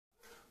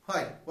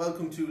Hi,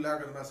 welcome to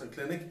Largo de Massa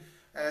Clinic.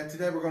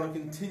 Today we're going to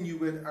continue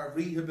with our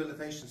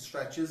rehabilitation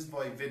stretches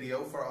by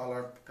video for all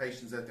our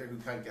patients out there who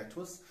can't get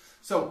to us.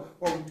 So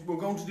what we're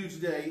going to do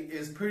today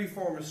is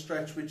Piriformis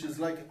Stretch, which is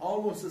like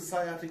almost a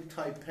sciatic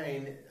type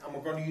pain, and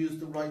we're going to use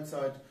the right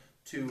side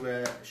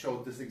to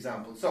show this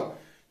example. So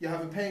you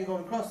have a pain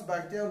going across the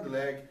back, down the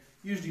leg,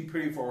 usually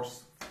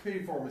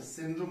Piriformis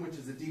syndrome, which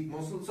is a deep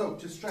muscle. So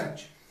to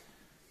stretch,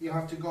 you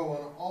have to go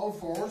on all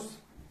fours,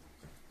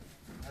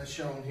 as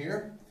shown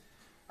here.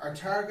 Our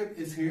target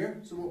is here,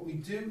 so what we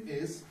do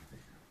is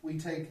we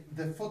take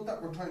the foot that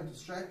we're trying to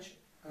stretch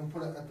and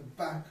put it at the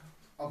back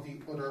of the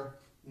other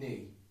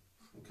knee.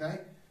 Okay?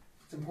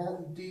 It's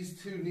important these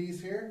two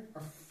knees here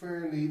are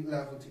fairly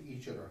level to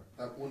each other.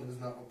 That one is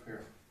not up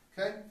here.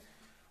 Okay?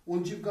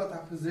 Once you've got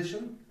that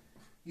position,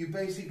 you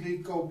basically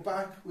go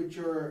back with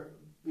your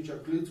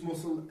glutes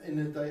muscle in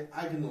a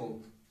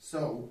diagonal.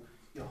 So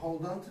you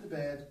hold on to the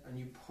bed and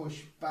you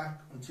push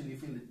back until you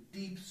feel a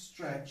deep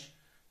stretch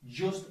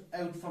just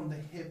out from the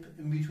hip,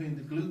 in between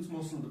the glutes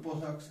muscle, the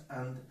buttocks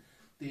and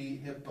the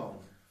hip bone,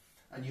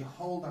 and you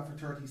hold that for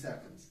 30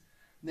 seconds.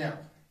 Now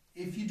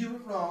if you do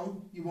it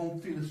wrong, you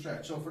won't feel a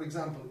stretch. So for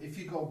example, if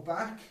you go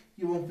back,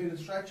 you won't feel a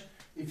stretch.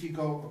 If you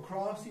go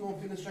across, you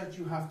won't feel a stretch.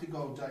 You have to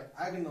go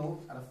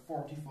diagonal at a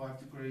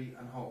 45-degree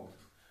and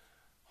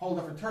hold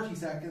that for 30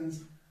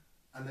 seconds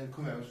and then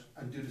come out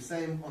and do the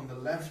same on the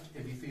left.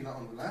 If you feel it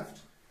on the left,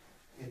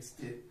 it's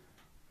the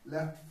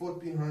left foot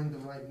behind the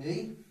right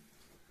knee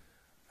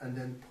and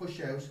then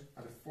push out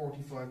at a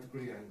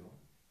 45-degree angle.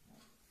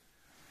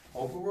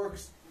 Hope it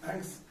works.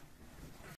 Thanks.